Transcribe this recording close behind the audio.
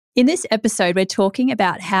In this episode, we're talking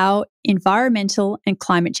about how environmental and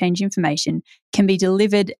climate change information can be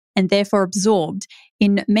delivered and therefore absorbed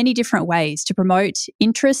in many different ways to promote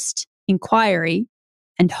interest, inquiry,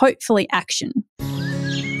 and hopefully action.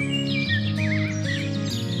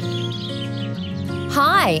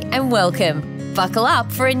 Hi and welcome. Buckle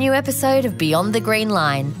up for a new episode of Beyond the Green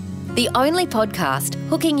Line, the only podcast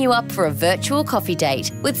hooking you up for a virtual coffee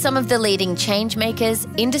date with some of the leading changemakers,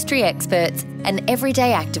 industry experts, and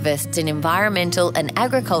everyday activists in environmental and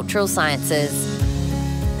agricultural sciences.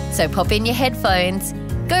 So pop in your headphones,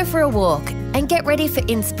 go for a walk, and get ready for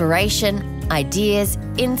inspiration, ideas,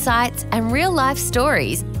 insights, and real-life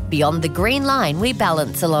stories beyond the green line we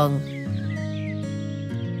balance along.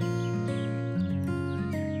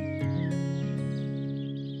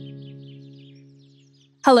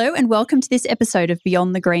 Hello and welcome to this episode of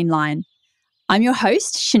Beyond the Green Line. I'm your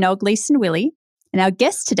host, Shonelle Gleeson-Willey, and our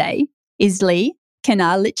guest today is Lea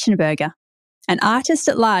Kannar-Lichtenberger, an artist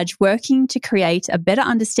at large working to create a better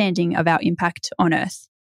understanding of our impact on Earth.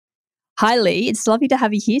 Hi Lea, it's lovely to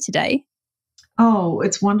have you here today. Oh,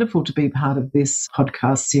 it's wonderful to be part of this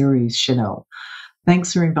podcast series, Shonelle.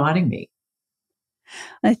 Thanks for inviting me.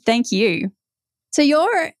 Thank you. So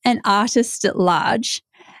you're an artist at large.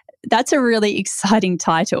 That's a really exciting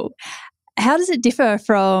title. How does it differ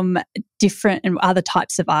from different and other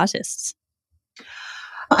types of artists?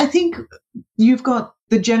 I think you've got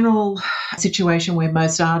the general situation where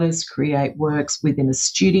most artists create works within a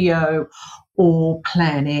studio or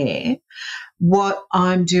plein air. What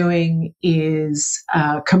I'm doing is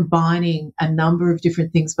combining a number of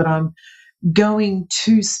different things, but I'm going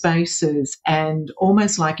to spaces and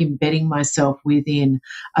almost like embedding myself within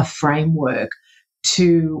a framework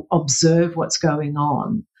to observe what's going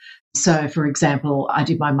on. So, for example, I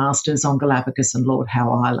did my master's on Galapagos and Lord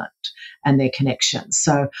Howe Island and their connections.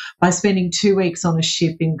 So by spending 2 weeks on a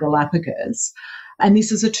ship in Galapagos, and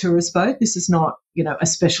this is a tourist boat, this is not, a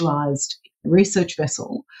specialised research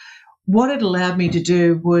vessel, what it allowed me to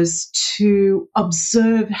do was to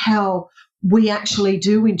observe how we actually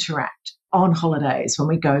do interact on holidays when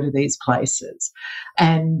we go to these places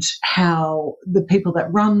and how the people that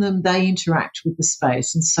run them, they interact with the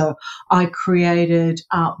space. And so I created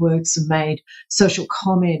artworks and made social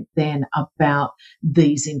comment then about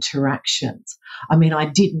these interactions. I mean, I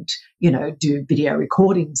didn't, do video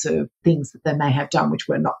recordings of things that they may have done, which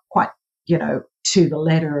were not quite, to the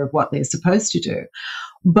letter of what they're supposed to do.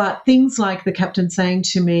 But things like the captain saying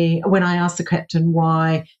to me, when I asked the captain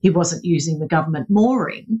why he wasn't using the government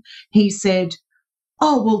mooring, he said,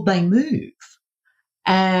 "Oh, well, they move."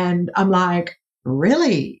 And I'm like,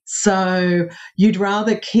 really? So you'd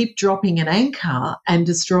rather keep dropping an anchor and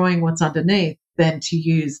destroying what's underneath than to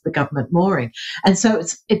use the government mooring? And so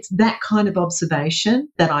it's that kind of observation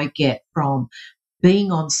that I get from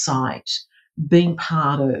being on site, being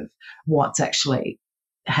part of what's actually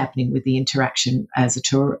happening with the interaction as a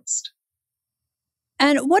tourist.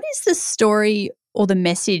 And what is the story or the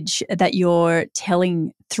message that you're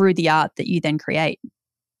telling through the art that you then create?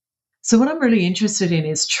 So what I'm really interested in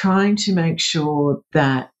is trying to make sure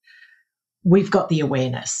that we've got the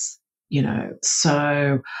awareness,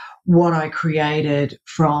 So what I created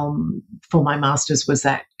for my master's was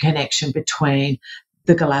that connection between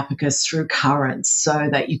the Galapagos through currents so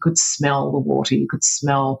that you could smell the water, you could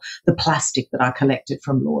smell the plastic that I collected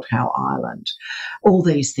from Lord Howe Island. All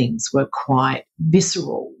these things were quite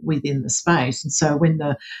visceral within the space. And so when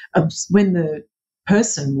the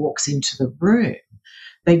person walks into the room,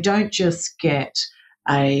 they don't just get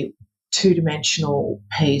a two-dimensional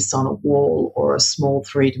piece on a wall or a small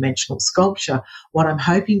three-dimensional sculpture. What I'm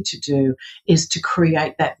hoping to do is to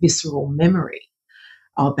create that visceral memory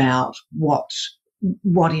about what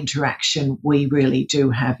interaction we really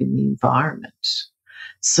do have in the environment.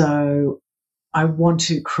 So I want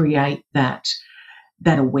to create that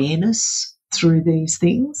awareness through these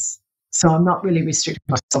things. So I'm not really restricting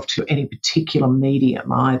myself to any particular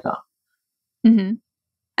medium either. Mm-hmm.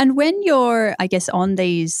 And when you're, I guess, on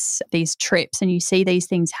these trips and you see these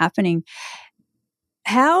things happening,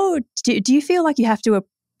 how do you feel like you have to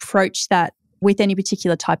approach that with any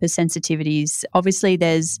particular type of sensitivities? Obviously,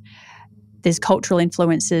 there's cultural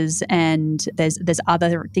influences and there's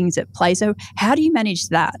other things at play. So how do you manage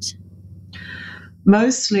that?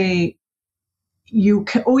 Mostly,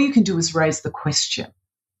 all you can do is raise the question.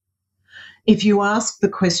 If you ask the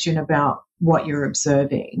question about what you're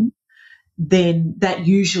observing, then that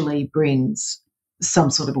usually brings some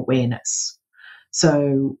sort of awareness.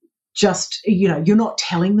 So just, you're not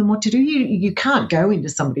telling them what to do. You can't go into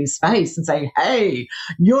somebody's face and say, hey,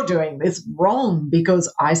 you're doing this wrong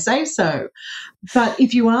because I say so. But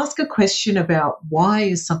if you ask a question about why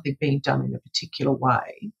is something being done in a particular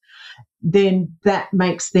way, then that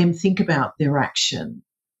makes them think about their action.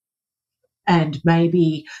 And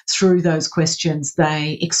maybe through those questions,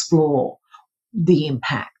 they explore the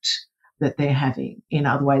impact that they're having in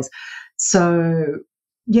other ways. So,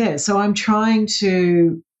 so I'm trying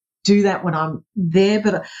to do that when I'm there,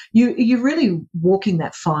 but you're really walking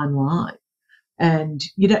that fine line, and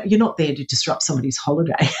you're not there to disrupt somebody's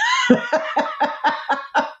holiday.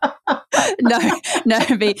 No,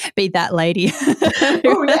 be that lady.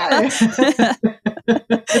 Oh yeah.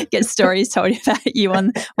 Get stories told about you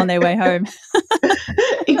on their way home.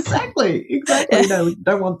 Exactly. No, we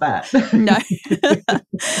don't want that. No.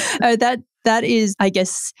 Oh, that is, I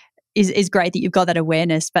guess, is great that you've got that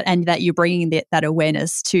awareness, and that you're bringing that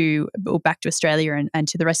awareness back to Australia and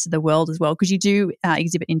to the rest of the world as well, because you do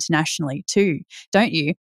exhibit internationally too, don't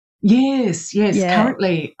you? Yes. Yeah.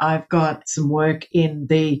 Currently, I've got some work in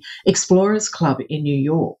the Explorers Club in New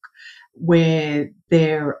York, where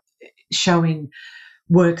they're showing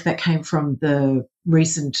work that came from the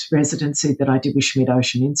recent residency that I did with Schmidt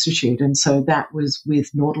Ocean Institute. And so that was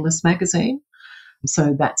with Nautilus magazine.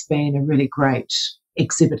 So that's been a really great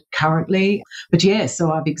exhibit currently. But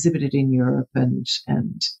so I've exhibited in Europe and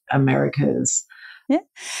Americas. Yeah.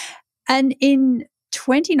 And in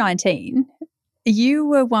 2019, you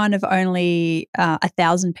were one of only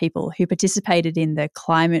 1,000 people who participated in the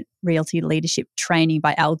Climate Realty Leadership Training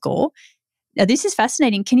by Al Gore. Now, this is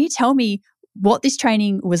fascinating. Can you tell me what this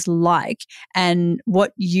training was like and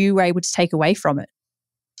what you were able to take away from it?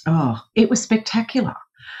 Oh, it was spectacular.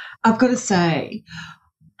 I've got to say,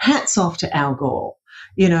 hats off to Al Gore.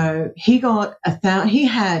 He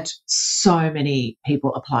had so many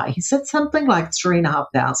people apply. He said something like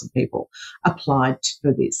 3,500 people applied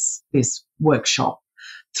for this workshop,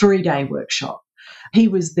 3-day workshop. He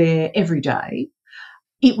was there every day.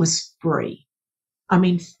 It was free. I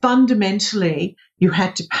mean, fundamentally, you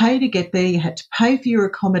had to pay to get there. You had to pay for your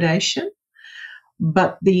accommodation,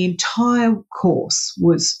 but the entire course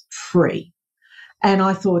was free. And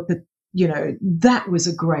I thought that, that was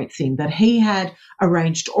a great thing, that he had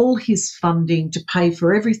arranged all his funding to pay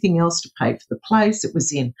for everything else, to pay for the place. It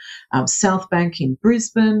was in South Bank in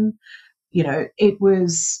Brisbane. It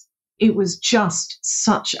was just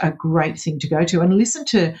such a great thing to go to and listen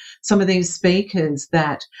to some of these speakers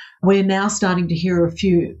that we're now starting to hear a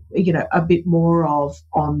few, a bit more of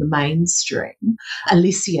on the mainstream.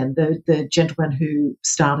 Elysian, the gentleman who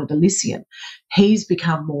started Elysian, he's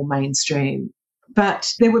become more mainstream.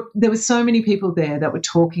 But there were so many people there that were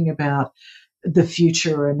talking about the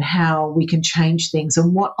future and how we can change things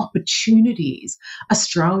and what opportunities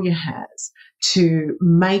Australia has to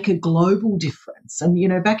make a global difference. And,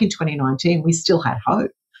 back in 2019, we still had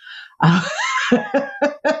hope.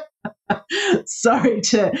 Sorry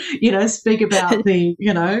to, speak about the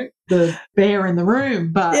bear in the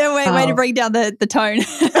room. But way to bring down the tone.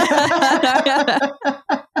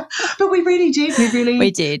 But we really did.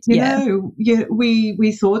 We did.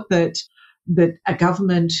 We thought that a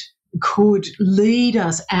government could lead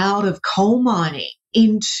us out of coal mining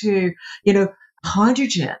into,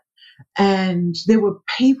 hydrogen. And there were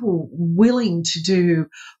people willing to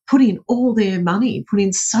put in all their money, put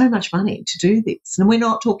in so much money to do this. And we're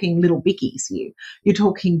not talking little bickies here. You're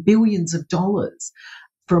talking billions of dollars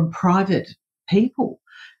from private people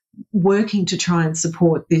working to try and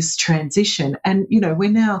support this transition. And,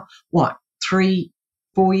 we're now, 3-4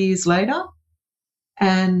 years later,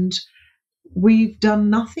 and we've done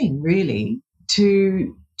nothing really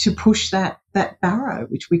to push that barrow,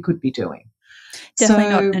 which we could be doing.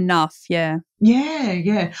 Definitely not enough, yeah.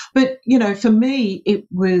 Yeah. But, for me, it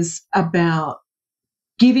was about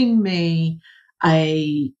giving me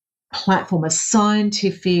a platform, a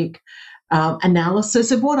scientific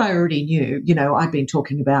analysis of what I already knew. I'd been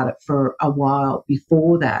talking about it for a while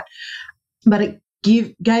before that. But it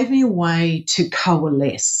gave me a way to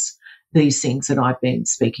coalesce these things that I've been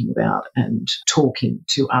speaking about and talking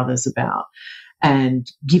to others about and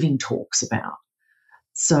giving talks about.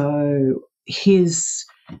 So he's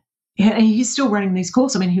still running these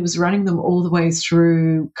courses. I mean, he was running them all the way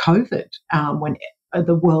through COVID when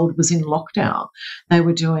the world was in lockdown. They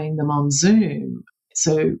were doing them on Zoom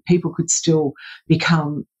so people could still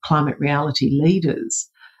become climate reality leaders.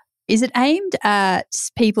 Is it aimed at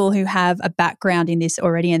people who have a background in this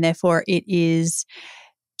already, and therefore it is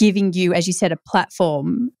giving you, as you said, a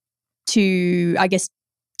platform to, I guess,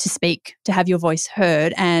 to speak, to have your voice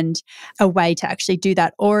heard and a way to actually do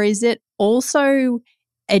that? Or is it also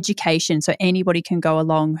education so anybody can go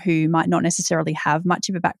along who might not necessarily have much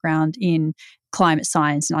of a background in climate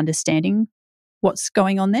science and understanding what's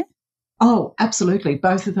going on there? Oh, absolutely.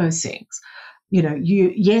 Both of those things.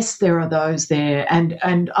 Yes, there are those there.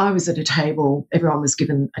 And I was at a table, everyone was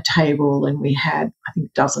given a table, and we had, I think,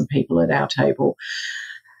 a dozen people at our table.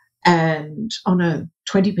 20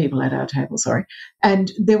 people at our table, sorry.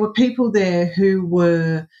 And there were people there who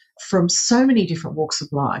were from so many different walks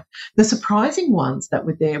of life. The surprising ones that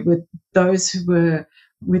were there were those who were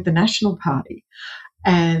with the National Party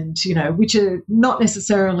and, which are not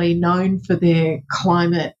necessarily known for their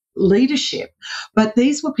climate leadership. But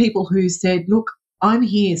these were people who said, look, I'm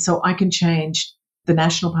here so I can change the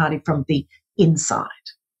National Party from the inside.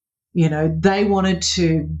 They wanted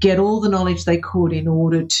to get all the knowledge they could in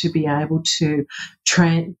order to be able to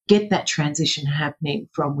get that transition happening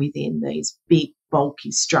from within these big,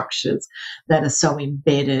 bulky structures that are so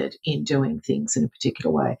embedded in doing things in a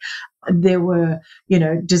particular way. There were,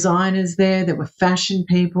 designers there were fashion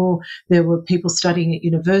people, there were people studying at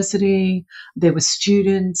university, there were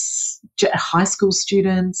students, high school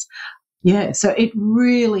students. Yeah, so it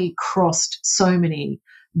really crossed so many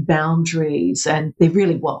boundaries, and there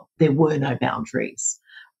were no boundaries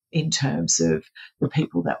in terms of the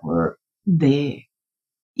people that were there.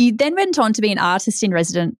 You then went on to be an artist in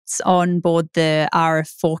residence on board the RF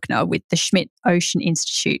Faulkner with the Schmidt Ocean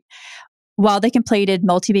Institute, while they completed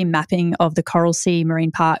multi-beam mapping of the Coral Sea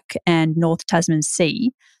Marine Park and North Tasman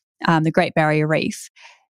Sea, the Great Barrier Reef.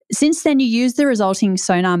 Since then, you use the resulting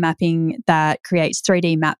sonar mapping that creates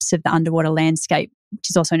 3D maps of the underwater landscape, which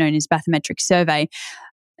is also known as bathymetric survey.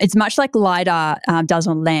 It's much like LiDAR does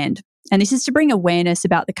on land. And this is to bring awareness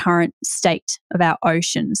about the current state of our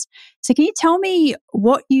oceans. So can you tell me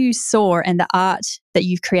what you saw and the art that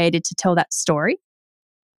you've created to tell that story?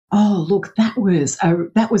 Oh, look, that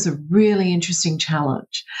was a really interesting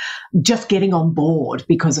challenge. Just getting on board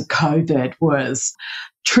because of COVID was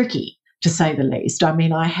tricky, to say the least. I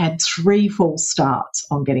mean, I had 3 false starts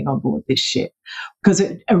on getting on board this ship because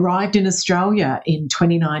it arrived in Australia in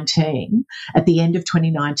 2019, at the end of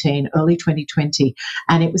 2019, early 2020,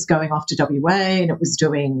 and it was going off to WA, and it was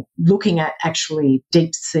looking at actually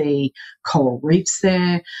deep sea coral reefs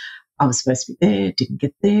there. I was supposed to be there, didn't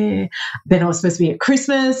get there. Then I was supposed to be at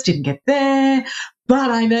Christmas, didn't get there. But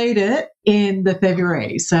I made it in the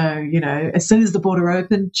February. So, as soon as the border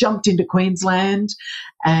opened, jumped into Queensland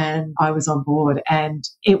and I was on board, and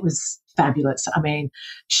it was fabulous. I mean,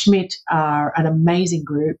 Schmidt are an amazing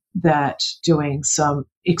group that doing some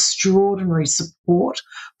extraordinary support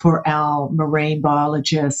for our marine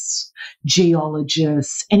biologists,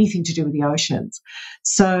 geologists, anything to do with the oceans.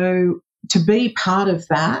 So to be part of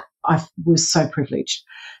that, I was so privileged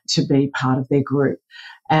to be part of their group.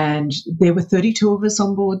 And there were 32 of us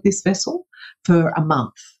on board this vessel for a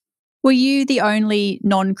month. Were you the only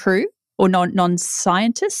non-crew or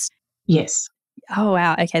non-scientist? Yes. Oh,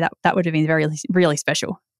 wow. Okay, that would have been very, really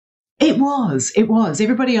special. It was.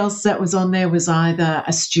 Everybody else that was on there was either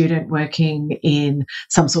a student working in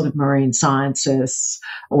some sort of marine sciences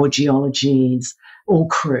or geologies or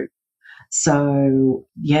crew. So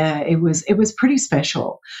yeah, it was pretty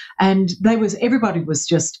special, and everybody was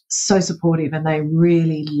just so supportive, and they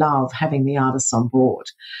really love having the artists on board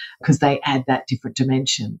because they add that different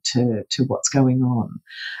dimension to what's going on.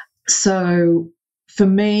 So for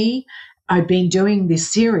me, I've been doing this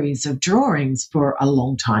series of drawings for a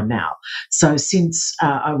long time now. So since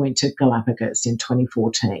I went to Galapagos in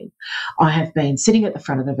 2014, I have been sitting at the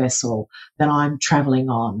front of the vessel that I'm travelling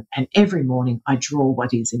on, and every morning I draw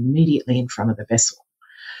what is immediately in front of the vessel.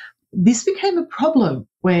 This became a problem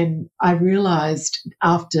when I realised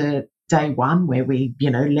after day one, where we,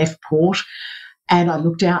 left port, and I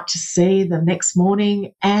looked out to sea the next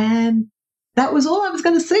morning, and that was all I was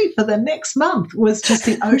going to see for the next month was just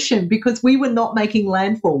the ocean, because we were not making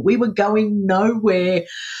landfall. We were going nowhere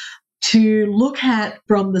to look at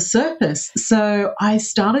from the surface. So I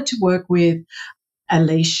started to work with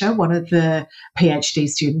Alicia, one of the PhD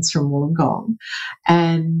students from Wollongong,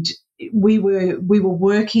 and we were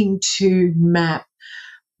working to map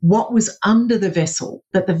what was under the vessel,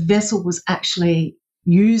 that the vessel was actually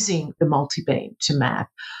using the multi-beam to map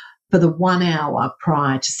for the 1 hour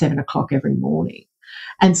prior to 7 o'clock every morning.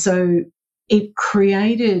 And so it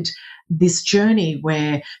created this journey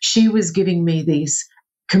where she was giving me these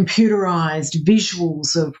computerized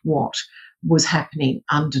visuals of what was happening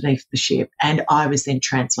underneath the ship, and I was then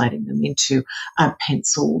translating them into a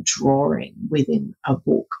pencil drawing within a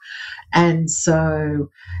book. And so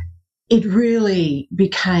it really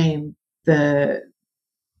became the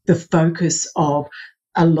focus of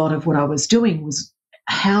a lot of what I was doing was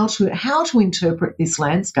how to interpret this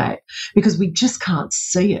landscape because we just can't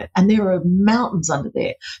see it. And there are mountains under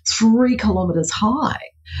there, 3 kilometres high,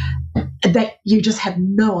 that you just have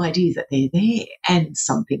no idea that they're there, and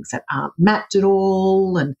some things that aren't mapped at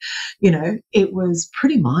all. And, it was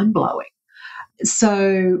pretty mind-blowing.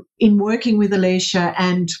 So in working with Alicia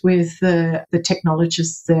and with the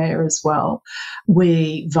technologists there as well,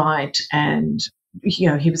 we vied, and,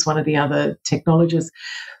 he was one of the other technologists.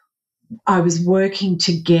 I was working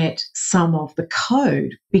to get some of the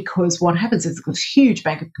code, because what happens is it's a huge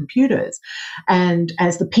bank of computers, and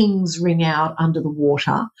as the pings ring out under the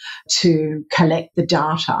water to collect the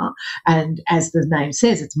data, and as the name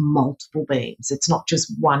says, it's multiple beams. It's not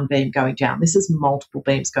just one beam going down. This is multiple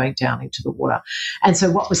beams going down into the water. And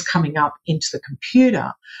so what was coming up into the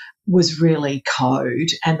computer was really code,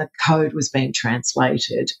 and the code was being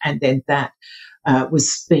translated, and then that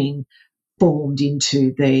was being formed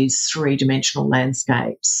into these 3-dimensional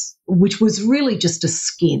landscapes, which was really just a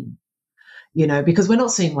skin, because we're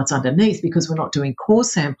not seeing what's underneath, because we're not doing core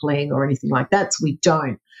sampling or anything like that. So we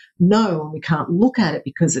don't know, and we can't look at it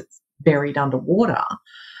because it's buried underwater.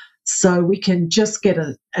 So we can just get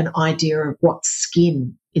an idea of what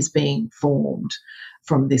skin is being formed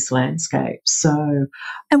from this landscape. So,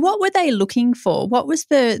 and what were they looking for? What was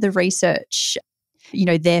the research,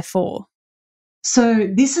 there for? So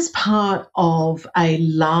this is part of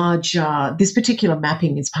this particular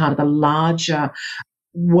mapping is part of a larger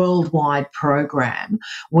worldwide program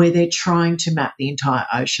where they're trying to map the entire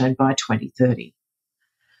ocean by 2030.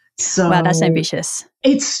 So wow, that's ambitious.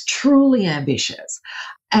 It's truly ambitious.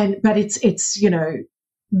 But it's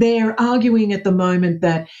they're arguing at the moment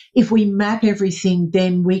that if we map everything,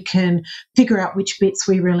 then we can figure out which bits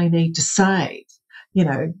we really need to save.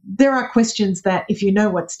 There are questions that if you know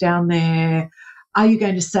what's down there, are you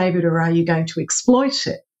going to save it or are you going to exploit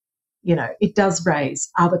it? It does raise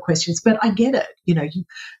other questions, but I get it.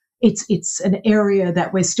 It's an area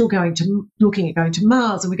that we're still looking at going to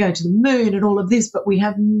Mars, and we're going to the moon and all of this, but we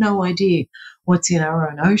have no idea what's in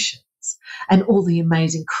our own oceans and all the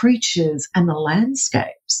amazing creatures and the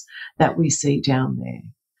landscapes that we see down there.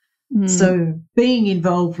 So being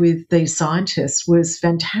involved with these scientists was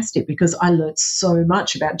fantastic because I learnt so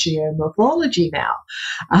much about geomorphology now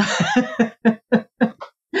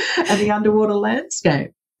and the underwater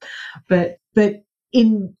landscape. But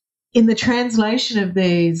in the translation of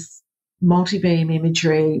these multi-beam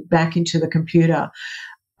imagery back into the computer,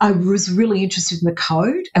 I was really interested in the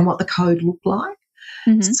code and what the code looked like.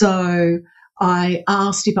 Mm-hmm. So I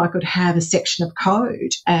asked if I could have a section of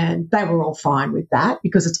code, and they were all fine with that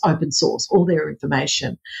because it's open source. All their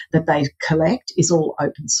information that they collect is all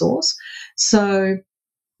open source. So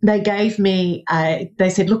they gave me they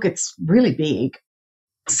said, look, it's really big.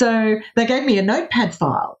 So they gave me a notepad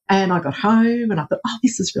file, and I got home and I thought, oh,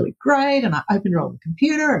 this is really great. And I opened it on the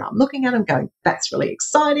computer and I'm looking at them going, that's really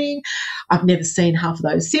exciting. I've never seen half of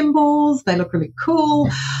those symbols. They look really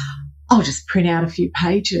cool. I'll just print out a few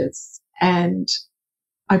pages. And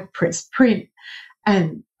I pressed print,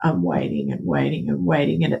 and I'm waiting and waiting and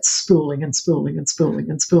waiting, and it's spooling and spooling and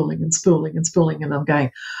spooling and spooling and spooling and spooling, and I'm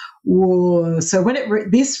going, whoa. So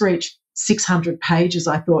when this reached 600 pages,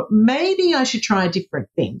 I thought maybe I should try a different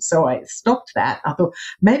thing. So I stopped that. I thought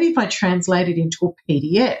maybe if I translate it into a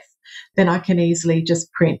PDF, then I can easily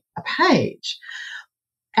just print a page.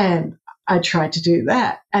 And I tried to do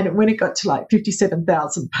that. And when it got to like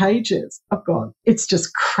 57,000 pages, it's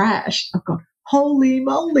just crashed. I've gone, holy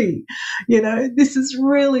moly, this is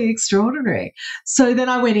really extraordinary. So then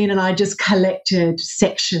I went in and I just collected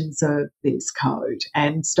sections of this code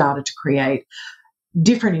and started to create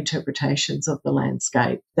different interpretations of the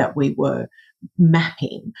landscape that we were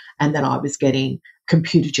mapping and that I was getting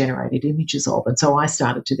computer-generated images of. And so I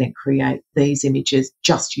started to then create these images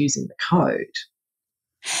just using the code.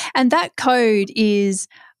 And that code is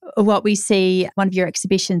what we see at one of your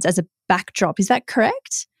exhibitions as a backdrop. Is that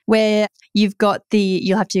correct? Where you've got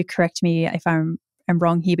you'll have to correct me if I'm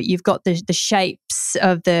wrong here, but you've got the shapes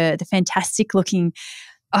of the fantastic looking,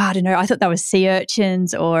 I don't know, I thought that was sea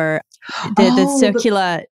urchins or the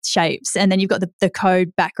circular shapes. And then you've got the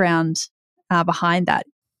code background behind that.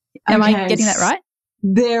 Am I getting that right?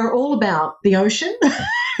 They're all about the ocean.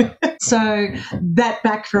 So that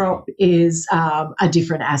backdrop is a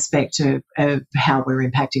different aspect of how we're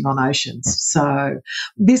impacting on oceans. So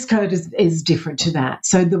this code is different to that.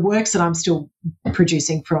 So the works that I'm still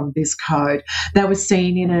producing from this code, that was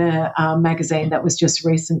seen in a magazine that was just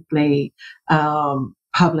recently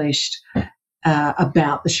published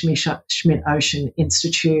about the Schmidt Ocean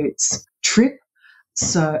Institute's trip.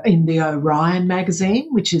 So in the Orion magazine,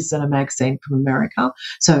 which is a magazine from America.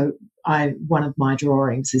 So one of my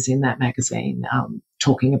drawings is in that magazine,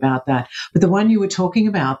 talking about that. But the one you were talking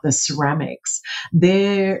about, the ceramics,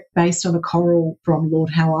 they're based on a coral from Lord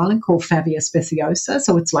Howe Island called Favia speciosa.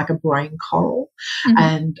 So it's like a brain coral. Mm-hmm.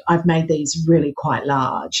 And I've made these really quite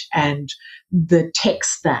large. And the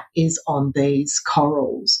text that is on these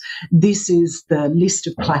corals, this is the list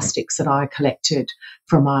of plastics that I collected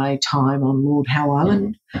from my time on Lord Howe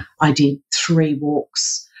Island. I did 3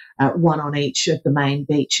 walks, one on each of the main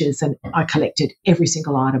beaches, and I collected every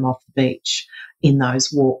single item off the beach in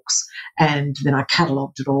those walks. And then I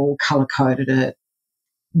catalogued it all, colour-coded it,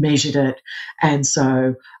 measured it, and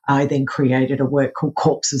so I then created a work called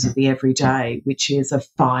Corpses of the Everyday, which is a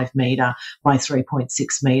 5 metre by 3.6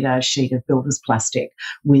 metre sheet of builder's plastic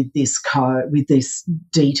with this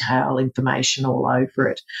detail information all over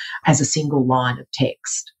it as a single line of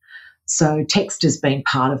text. So text has been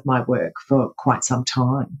part of my work for quite some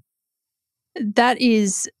time. That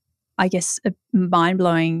is, I guess,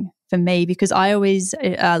 mind-blowing for me, because I always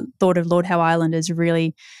thought of Lord Howe Island as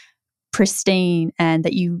really pristine and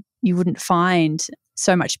that you wouldn't find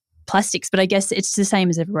so much plastics. But I guess it's the same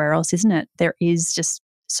as everywhere else, isn't it? There is just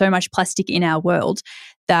so much plastic in our world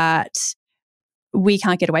that we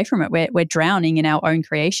can't get away from it. We're drowning in our own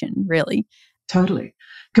creation, really. Totally.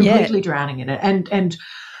 Completely drowning in it. And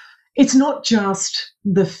it's not just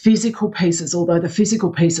the physical pieces, although the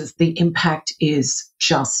physical pieces, the impact is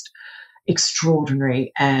just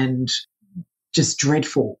extraordinary and just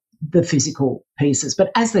dreadful, the physical pieces.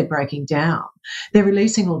 But as they're breaking down, they're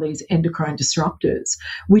releasing all these endocrine disruptors,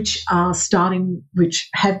 which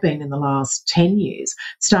have been in the last 10 years,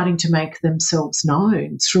 starting to make themselves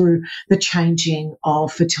known through the changing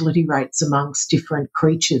of fertility rates amongst different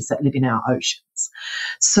creatures that live in our oceans.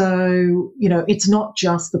 So, it's not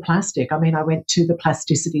just the plastic. I mean, I went to the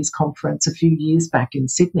Plasticities conference a few years back in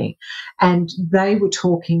Sydney, and they were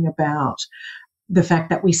talking about the fact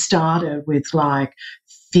that we started with like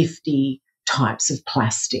 50 types of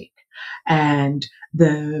plastic, and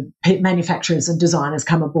the manufacturers and designers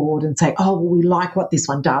come aboard and say, oh, well, we like what this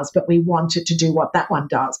one does, but we want it to do what that one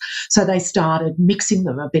does. So they started mixing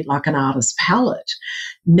them a bit like an artist's palette.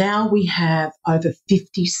 Now we have over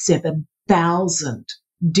 57,000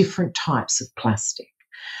 different types of plastic.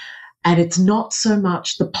 And it's not so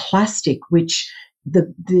much the plastic, which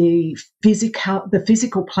the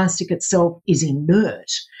physical plastic itself is inert.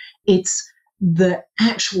 It's the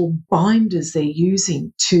actual binders they're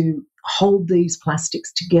using to hold these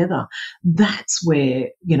plastics together. That's where,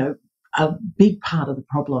 a big part of the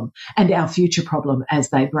problem and our future problem as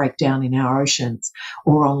they break down in our oceans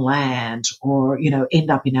or on land or,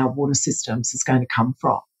 end up in our water systems is going to come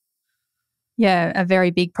from. Yeah, a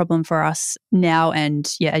very big problem for us now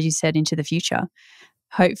and, as you said, into the future.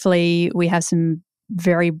 Hopefully we have some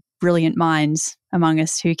very brilliant minds among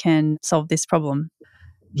us who can solve this problem.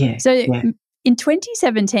 Yeah. So in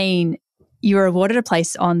 2017, you were awarded a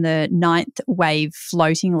place on the 9th Wave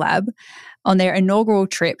Floating Lab on their inaugural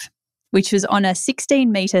trip, which was on a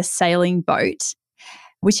 16-metre sailing boat,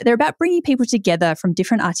 which they're about bringing people together from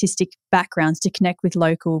different artistic backgrounds to connect with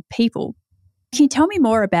local people. Can you tell me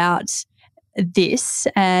more about this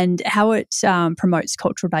and how it promotes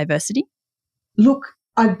cultural diversity? Look,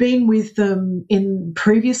 I've been with them in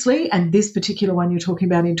previously, and this particular one you're talking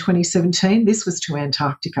about in 2017, this was to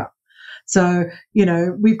Antarctica. So,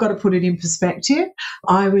 we've got to put it in perspective.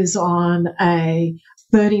 I was on a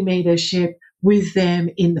 30-metre ship with them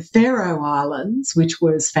in the Faroe Islands, which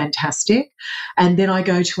was fantastic. And then I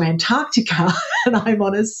go to Antarctica and I'm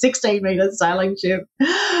on a 16-metre sailing ship,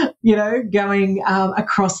 going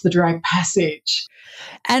across the Drake Passage.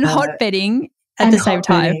 And hotbedding at the same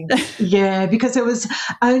time. Yeah, because there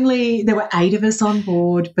were 8 of us on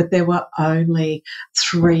board, but there were only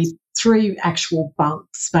three actual bunk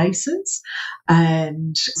spaces.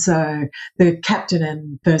 And so the captain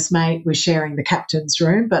and first mate were sharing the captain's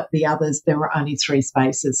room, but the others, there were only 3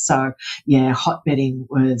 spaces. So, hotbedding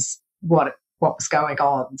was what was going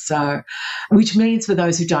on. So, which means for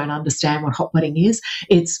those who don't understand what hotbedding is,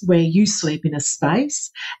 it's where you sleep in a space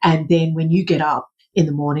and then when you get up in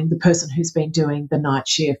the morning, the person who's been doing the night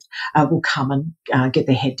shift will come and get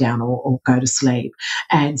their head down or go to sleep.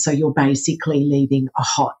 And so you're basically leaving a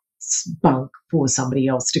hot bunk for somebody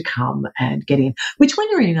else to come and get in, which when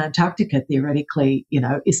you're in Antarctica, theoretically,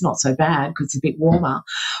 is not so bad because it's a bit warmer.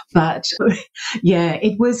 But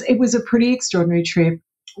it was a pretty extraordinary trip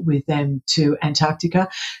with them to Antarctica.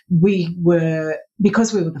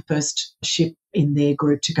 Because we were the first ship in their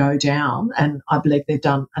group to go down, and I believe they've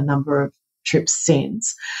done a number of trips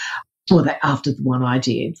since. Well, after the one I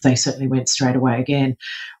did, they certainly went straight away again.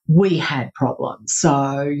 We had problems.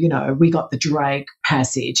 So, we got the Drake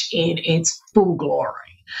Passage in its full glory.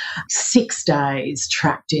 6 days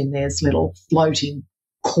trapped in this little floating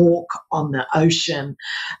cork on the ocean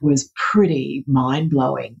was pretty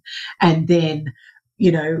mind-blowing. And then,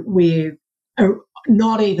 we've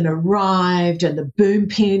not even arrived and the boom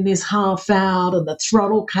pin is half out and the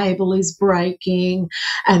throttle cable is breaking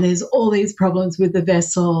and there's all these problems with the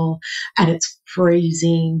vessel and it's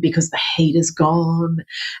freezing because the heat is gone,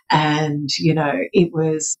 and it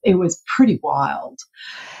was pretty wild.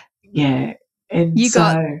 Yeah. And you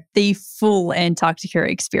got the full Antarctica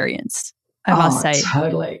experience, I must say.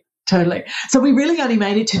 Totally. So we really only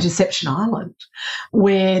made it to Deception Island,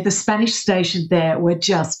 where the Spanish stations there were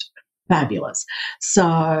just fabulous.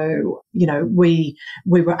 So, we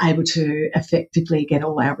were able to effectively get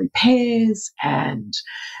all our repairs, and,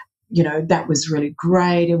 that was really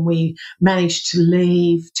great. And we managed to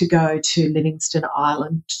leave to go to Livingston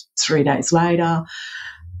Island 3 days later.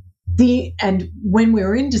 And when we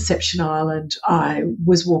were in Deception Island, I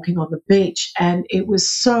was walking on the beach, and it was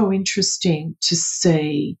so interesting to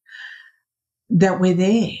see that we're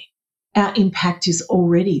there. Our impact is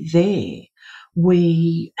already there.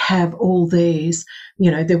 We have all these,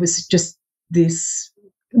 there was just this,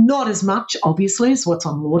 not as much, obviously, as what's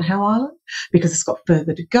on Lord Howe Island, because it's got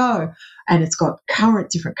further to go and it's got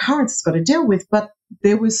different currents it's got to deal with, but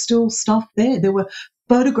there was still stuff there. There were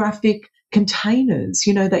photographic containers,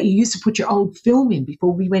 that you used to put your old film in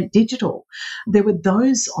before we went digital. There were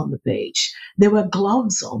those on the beach. There were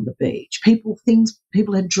gloves on the beach. People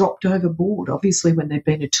had dropped overboard, obviously, when they'd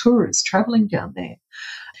been a tourist travelling down there.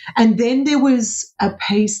 And then there was a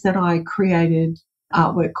piece that I created,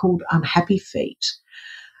 artwork called Unhappy Feet.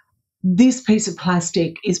 This piece of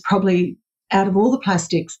plastic is probably, out of all the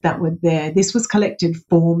plastics that were there, this was collected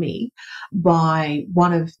for me by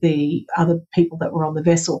one of the other people that were on the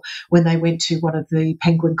vessel when they went to one of the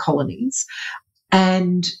penguin colonies.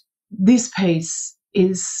 And this piece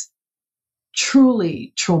is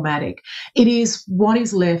truly traumatic. It is what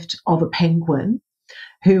is left of a penguin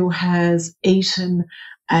who has eaten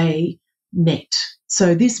a net.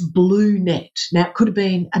 So this blue net, now it could have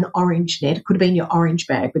been an orange net, it could have been your orange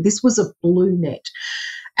bag, but this was a blue net.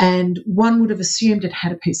 And one would have assumed it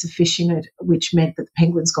had a piece of fish in it, which meant that the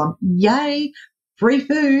penguin's gone, yay, free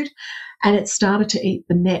food. And it started to eat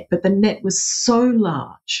the net, but the net was so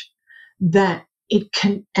large that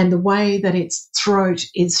and the way that its throat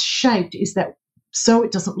is shaped is that so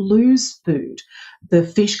it doesn't lose food, the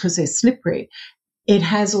fish, because they're slippery. It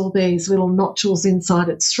has all these little nodules inside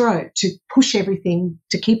its throat to push everything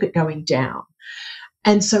to keep it going down.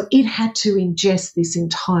 And so it had to ingest this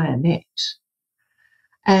entire net.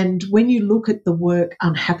 And when you look at the work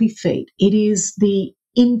Unhappy Feet, it is the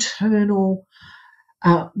internal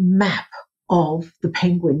map of the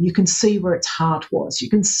penguin. You can see where its heart was.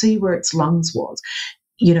 You can see where its lungs was.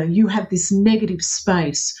 You have this negative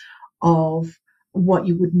space of what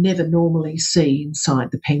you would never normally see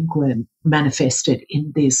inside the penguin manifested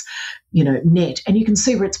in this, net. And you can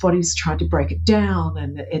see where its body's tried to break it down,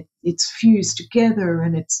 and it's fused together,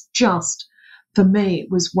 and it's just, for me,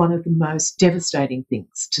 it was one of the most devastating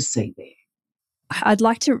things to see there. I'd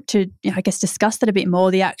like to I guess, discuss that a bit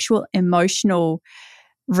more, the actual emotional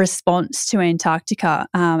response to Antarctica,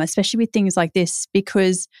 especially with things like this,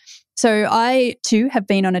 because so I too have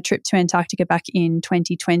been on a trip to Antarctica back in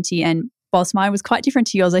 2020, and whilst mine was quite different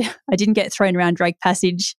to yours, I didn't get thrown around Drake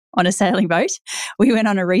Passage on a sailing boat. We went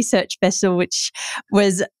on a research vessel, which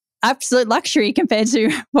was absolute luxury compared to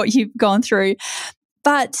what you've gone through.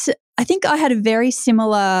 But I think I had a very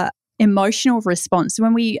similar emotional response.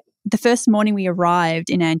 The first morning we arrived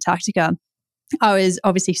in Antarctica, I was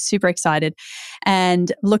obviously super excited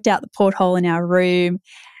and looked out the porthole in our room,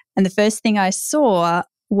 and the first thing I saw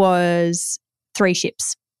was 3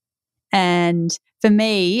 ships. And for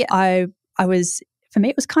me, it was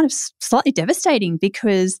kind of slightly devastating,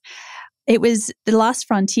 because it was the last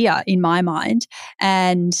frontier in my mind,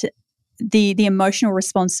 and the emotional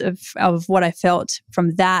response of what I felt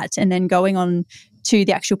from that, and then going on to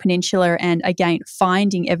the actual peninsula and again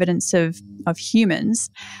finding evidence of humans.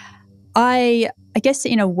 I guess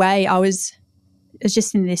in a way I was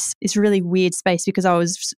just in this really weird space, because I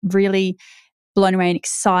was really blown away and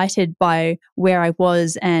excited by where I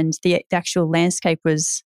was, and the actual landscape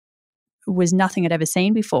was nothing I'd ever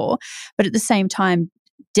seen before, but at the same time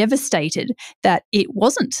devastated that it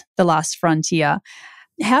wasn't the last frontier.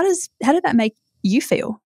 How did that make you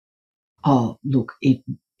feel? Oh, look,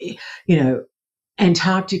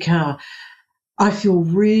 Antarctica, I feel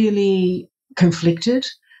really conflicted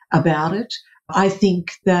about it. I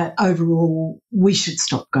think that overall we should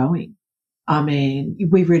stop going. I mean,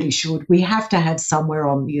 we really should. We have to have somewhere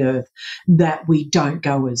on the earth that we don't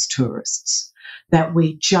go as tourists, that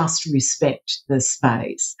we just respect the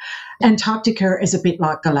space. Antarctica is a bit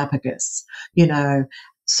like Galapagos,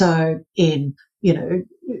 So in the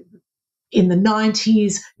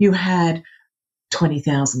 90s, you had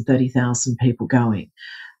 20,000, 30,000 people going.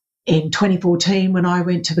 In 2014, when I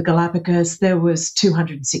went to the Galapagos, there was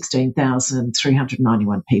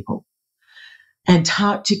 216,391 people.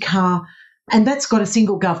 Antarctica, and that's got a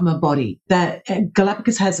single government body.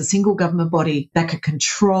 Galapagos has a single government body that can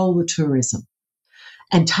control the tourism.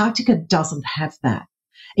 Antarctica doesn't have that.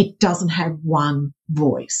 It doesn't have one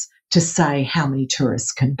voice to say how many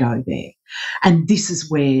tourists can go there. And this is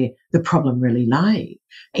where the problem really lay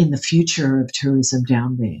in the future of tourism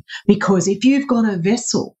down there. Because if you've got a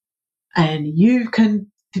vessel and you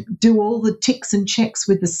can do all the ticks and checks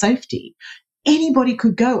with the safety, anybody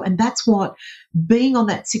could go. And that's what being on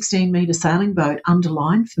that 16-metre sailing boat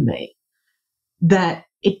underlined for me, that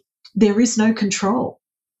there is no control,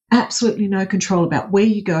 absolutely no control about where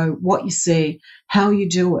you go, what you see, how you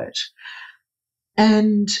do it.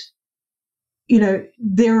 And,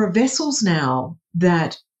 there are vessels now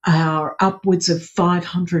that are upwards of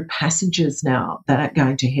 500 passengers now that are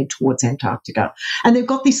going to head towards Antarctica. And they've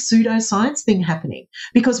got this pseudoscience thing happening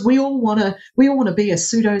because we all want to be a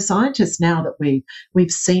pseudoscientist now that we've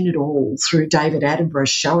seen it all through David Attenborough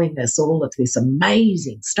showing us all of this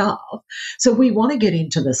amazing stuff. So we want to get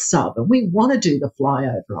into the sub and we want to do the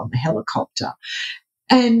flyover on the helicopter.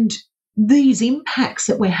 And these impacts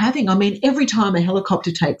that we're having, I mean, every time a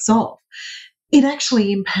helicopter takes off, it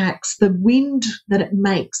actually impacts the wind that it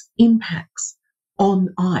makes impacts on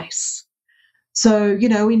ice. So,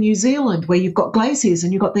 in New Zealand, where you've got glaciers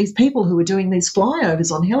and you've got these people who are doing these flyovers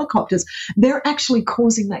on helicopters, they're actually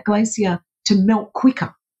causing that glacier to melt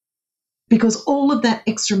quicker because all of that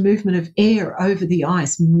extra movement of air over the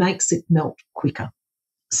ice makes it melt quicker.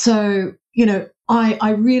 So,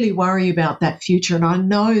 I really worry about that future, and I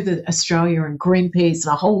know that Australia and Greenpeace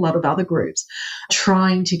and a whole lot of other groups are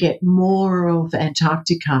trying to get more of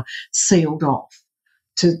Antarctica sealed off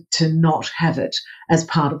to not have it as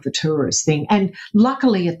part of the tourist thing. And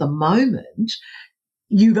luckily at the moment,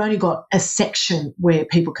 you've only got a section where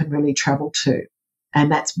people can really travel to. And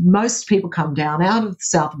that's most people come down out of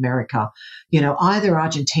South America, either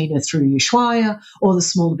Argentina through Ushuaia, or the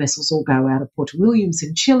smaller vessels all go out of Puerto Williams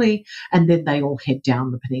in Chile, and then they all head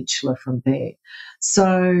down the peninsula from there.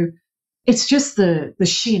 So it's just the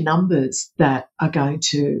sheer numbers that are going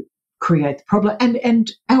to create the problem. And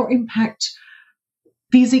our impact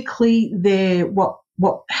physically there, what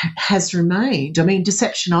has remained. I mean,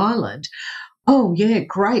 Deception Island, oh, yeah,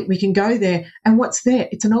 great, we can go there. And what's there?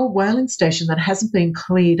 It's an old whaling station that hasn't been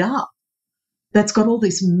cleared up, that's got all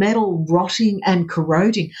this metal rotting and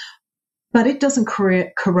corroding. But it doesn't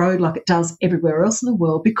corrode like it does everywhere else in the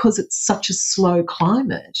world because it's such a slow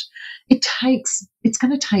climate. It's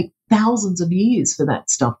going to take thousands of years for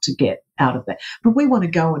that stuff to get out of there. But we want to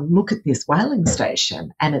go and look at this whaling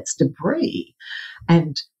station and its debris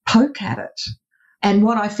and poke at it. And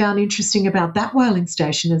what I found interesting about that whaling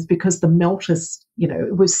station is because the melt is,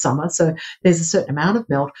 it was summer, so there's a certain amount of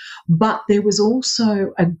melt, but there was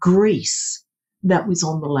also a grease that was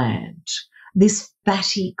on the land, this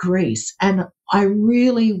fatty grease. And I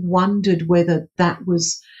really wondered whether that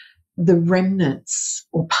was the remnants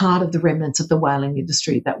or part of the remnants of the whaling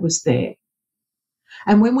industry that was there.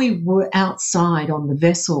 And when we were outside on the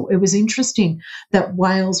vessel, it was interesting that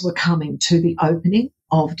whales were coming to the opening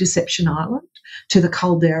of Deception Island, to the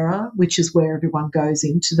caldera, which is where everyone goes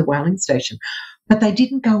into the whaling station. But they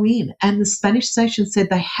didn't go in. And the Spanish station said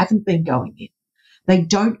they haven't been going in. They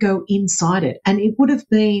don't go inside it. And it would have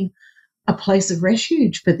been a place of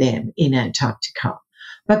refuge for them in Antarctica.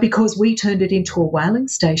 But because we turned it into a whaling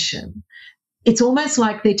station, it's almost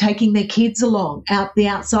like they're taking their kids along out the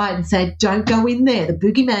outside and say, don't go in there. The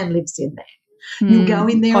boogeyman lives in there. You'll go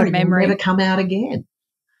in there and you'll never come out again.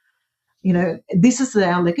 This is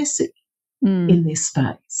our legacy in this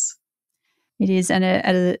space. It is. And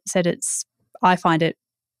as I said, I find it,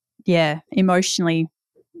 emotionally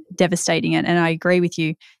devastating. And I agree with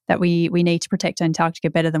you that we need to protect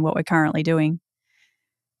Antarctica better than what we're currently doing.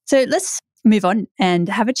 So let's move on and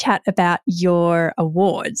have a chat about your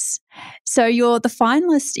awards. So you're the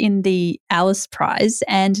finalist in the Alice Prize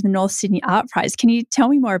and the North Sydney Art Prize. Can you tell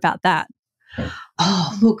me more about that?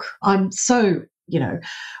 Oh, look, I'm so,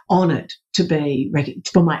 honoured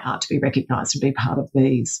for my art to be recognised and be part of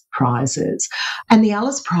these prizes. And the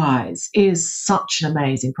Alice Prize is such an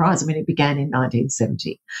amazing prize. I mean, it began in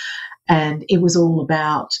 1970 and it was all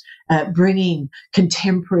about bringing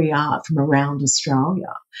contemporary art from around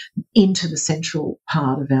Australia into the central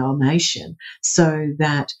part of our nation so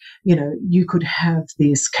that, you could have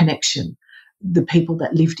this connection. The people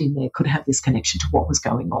that lived in there could have this connection to what was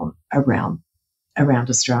going on around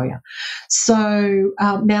Australia. So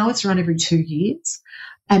now it's run every 2 years,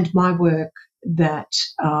 and my work that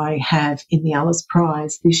I have in the Alice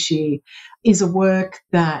Prize this year is a work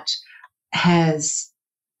that has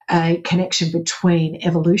a connection between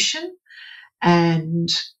evolution and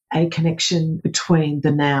a connection between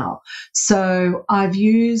the now. So I've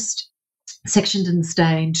used sectioned and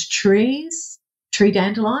stained trees, tree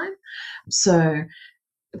dandelion. So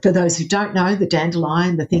for those who don't know, the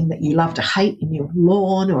dandelion, the thing that you love to hate in your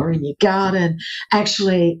lawn or in your garden,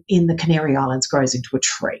 actually in the Canary Islands grows into a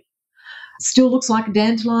tree. Still looks like a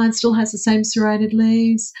dandelion, still has the same serrated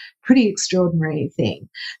leaves, pretty extraordinary thing.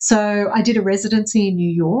 So I did a residency in New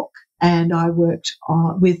York, and I worked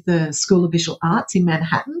with the School of Visual Arts in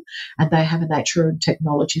Manhattan, and they have a nature and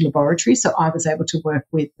technology laboratory, so I was able to work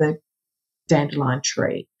with the dandelion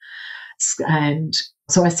tree. And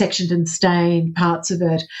so I sectioned and stained parts of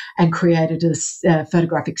it and created a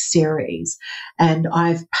photographic series. And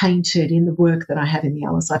I've painted, in the work that I have in the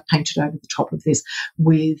Alice, I've painted over the top of this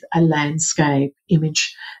with a landscape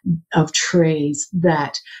image of trees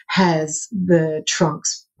that has the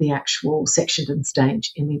trunks, the actual sectioned and stained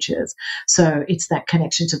images. So it's that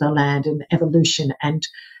connection to the land and evolution and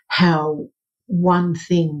how one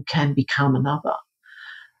thing can become another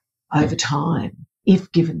over time,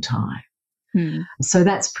 if given time. So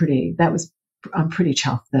I'm pretty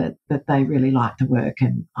chuffed that they really like the work,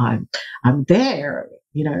 and I'm there,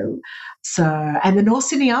 So, and the North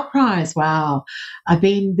Sydney Art Prize, wow.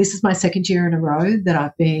 This is my second year in a row that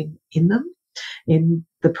I've been in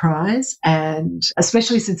the prize, and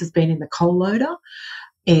especially since it's been in the coal loader.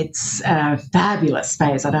 It's a fabulous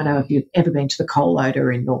space. I don't know if you've ever been to the coal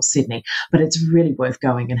loader in North Sydney, but it's really worth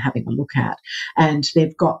going and having a look at. And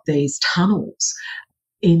they've got these tunnels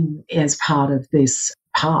as part of this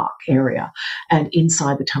park area, and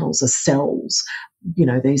inside the tunnels are cells,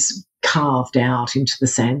 these carved out into the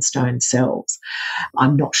sandstone cells.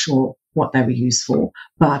 I'm not sure what they were used for,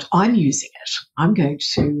 but I'm using it. I'm going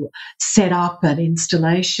to set up an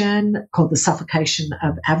installation called The Suffocation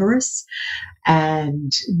of Avarice,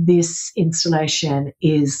 and this installation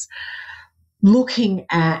is looking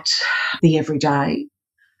at the everyday.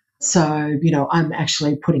 So, I'm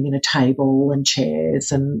actually putting in a table and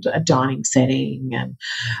chairs and a dining setting,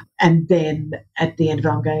 and then at the end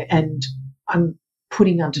of it, I'm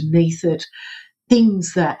putting underneath it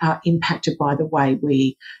things that are impacted by the way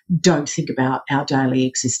we don't think about our daily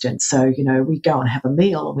existence. So, we go and have a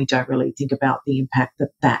meal and we don't really think about the impact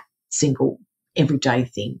that single everyday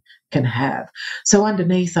thing can have. So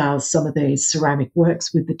underneath are some of these ceramic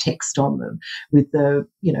works with the text on them, with the,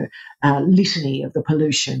 litany of the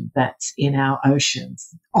pollution that's in our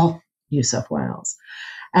oceans off New South Wales.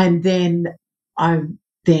 And then I'm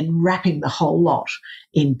wrapping the whole lot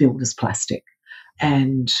in builder's plastic.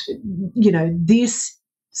 And, this,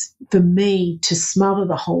 for me, to smother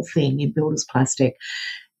the whole thing in builder's plastic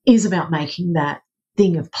is about making that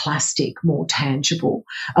thing of plastic more tangible,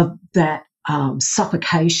 of that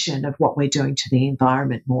suffocation of what we're doing to the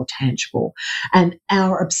environment more tangible, and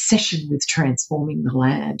our obsession with transforming the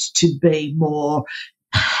land to be more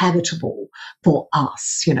habitable for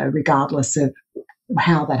us, regardless of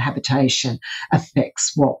how that habitation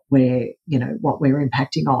affects what we're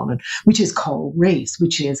impacting on, and which is coral reefs,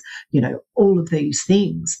 which is, all of these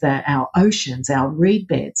things, that our oceans, our reed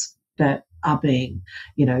beds that are being,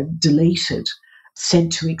 deleted,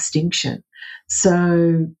 sent to extinction.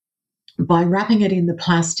 So by wrapping it in the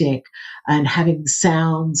plastic and having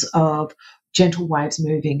sounds of gentle waves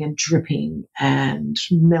moving and dripping and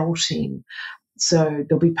melting. So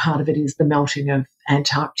there'll be part of it is the melting of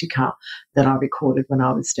Antarctica that I recorded when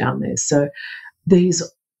I was down there. So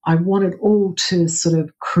I wanted all to sort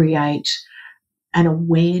of create an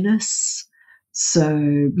awareness. So,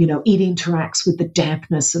 it interacts with the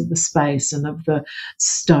dampness of the space and of the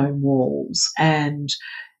stone walls, and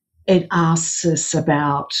it asks us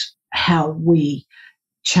about how we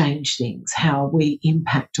change things, how we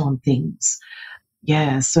impact on things.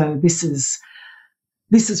 Yeah, so this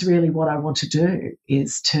is really what I want to do,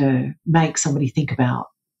 is to make somebody think about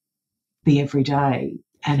the everyday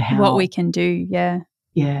and how what we can do. Yeah,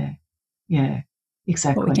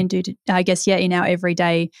 exactly. What we can do to, I guess, in our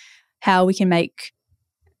everyday, how we can make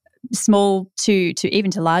small to even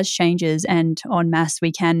to large changes, and en masse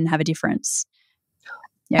we can have a difference.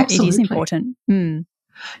 Yeah, absolutely. It is important.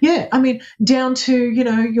 Yeah, I mean, down to,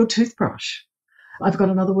 your toothbrush. I've got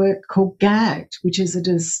another work called Gagged, which is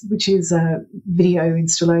a video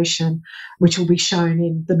installation which will be shown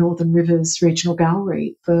in the Northern Rivers Regional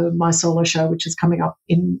Gallery for my solo show, which is coming up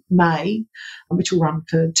in May, which will run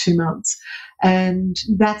for 2 months. And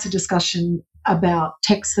that's a discussion about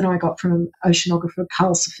texts that I got from oceanographer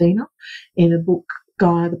Carl Safina in a book,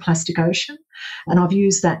 Gaia, the Plastic Ocean. And I've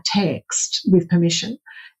used that text with permission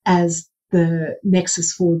as the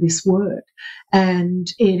nexus for this work. And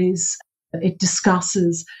it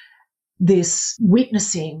discusses this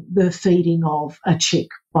witnessing the feeding of a chick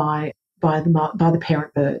by the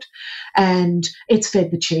parent bird. And it's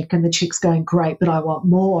fed the chick, and the chick's going, great, but I want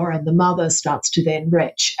more. And the mother starts to then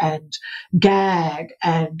retch and gag,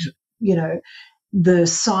 and, you know, the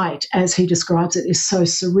sight, as he describes it, is so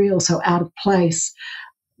surreal, so out of place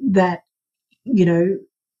that, you know,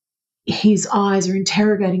 his eyes are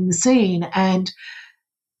interrogating the scene, and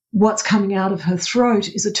what's coming out of her throat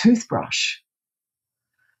is a toothbrush.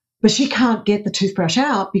 But she can't get the toothbrush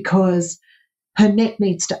out because her neck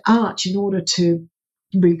needs to arch in order to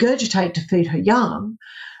regurgitate to feed her young,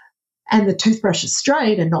 and the toothbrush is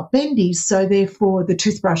straight and not bendy, so therefore the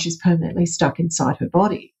toothbrush is permanently stuck inside her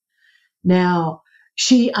body. Now,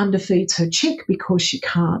 she underfeeds her chick because she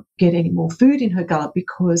can't get any more food in her gullet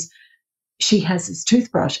because she has this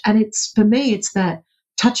toothbrush. And for me, it's that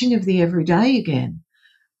touching of the everyday again,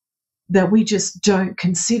 that we just don't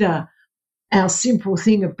consider our simple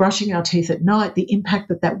thing of brushing our teeth at night, the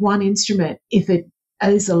impact that one instrument, if it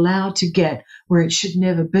is allowed to get where it should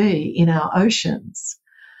never be in our oceans,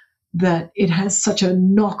 that it has such a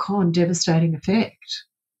knock-on devastating effect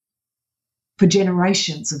for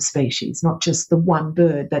generations of species, not just the one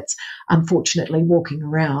bird that's unfortunately walking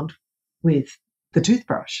around with the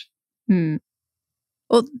toothbrush.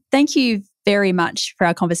 Well, thank you very much for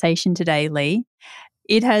our conversation today, Lee.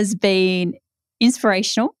 It has been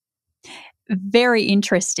inspirational, very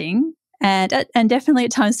interesting, and definitely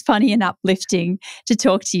at times funny and uplifting to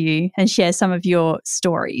talk to you and share some of your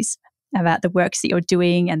stories about the works that you're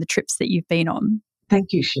doing and the trips that you've been on.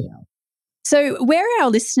 Thank you, Shonelle. So where are our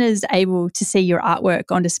listeners able to see your artwork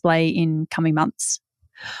on display in coming months?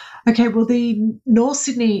 Okay, well, the North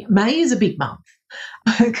Sydney, May is a big month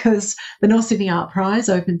because the North Sydney Art Prize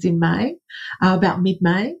opens in May, about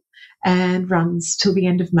mid-May, and runs till the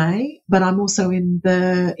end of May. But I'm also in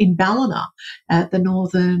Ballina at the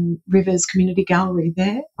Northern Rivers Community Gallery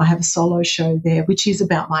there. I have a solo show there, which is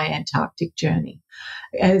about my Antarctic journey.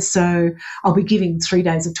 So I'll be giving 3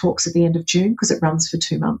 days of talks at the end of June because it runs for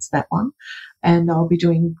 2 months, that one. And I'll be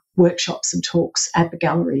doing workshops and talks at the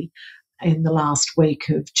gallery in the last week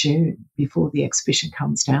of June before the exhibition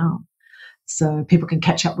comes down. So people can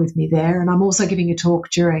catch up with me there. And I'm also giving a talk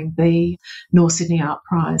during the North Sydney Art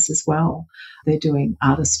Prize as well. They're doing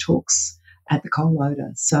artist talks at the Coal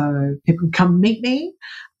Loader. So people can come meet me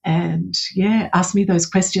and, ask me those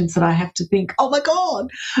questions that I have to think, oh, my God,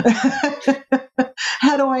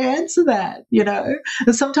 how do I answer that? You know,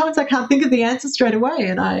 and sometimes I can't think of the answer straight away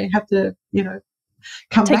and I have to,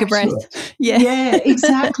 come take back a breath. to it. Yeah,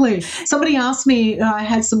 exactly. Somebody asked me, I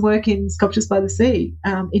had some work in Sculptures by the Sea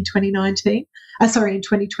in 2020,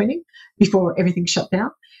 before everything shut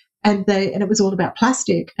down. And it was all about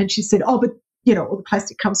plastic. And she said, oh, but, all the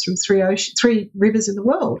plastic comes from 3 rivers in the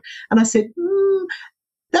world. And I said,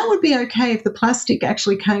 that would be okay if the plastic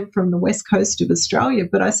actually came from the west coast of Australia.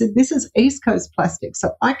 But I said, this is East Coast plastic,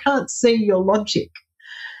 so I can't see your logic.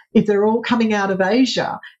 If they're all coming out of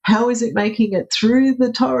Asia, how is it making it through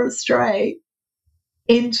the Torres Strait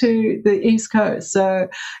into the East Coast? So,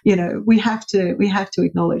 we have to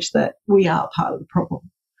acknowledge that we are part of the problem.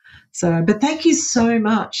 So, but thank you so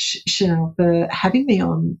much, Shonelle, for having me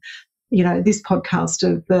on, this podcast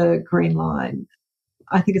of the Green Line.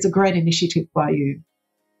 I think it's a great initiative by you.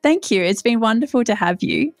 Thank you. It's been wonderful to have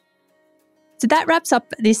you. So that wraps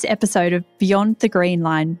up this episode of Beyond the Green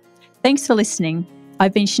Line. Thanks for listening.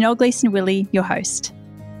 I've been Shonelle Gleeson-Willey, your host.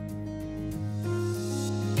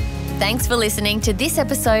 Thanks for listening to this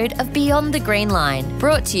episode of Beyond the Green Line,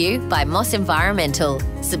 brought to you by Moss Environmental.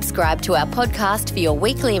 Subscribe to our podcast for your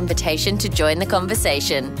weekly invitation to join the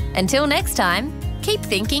conversation. Until next time, keep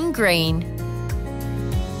thinking green.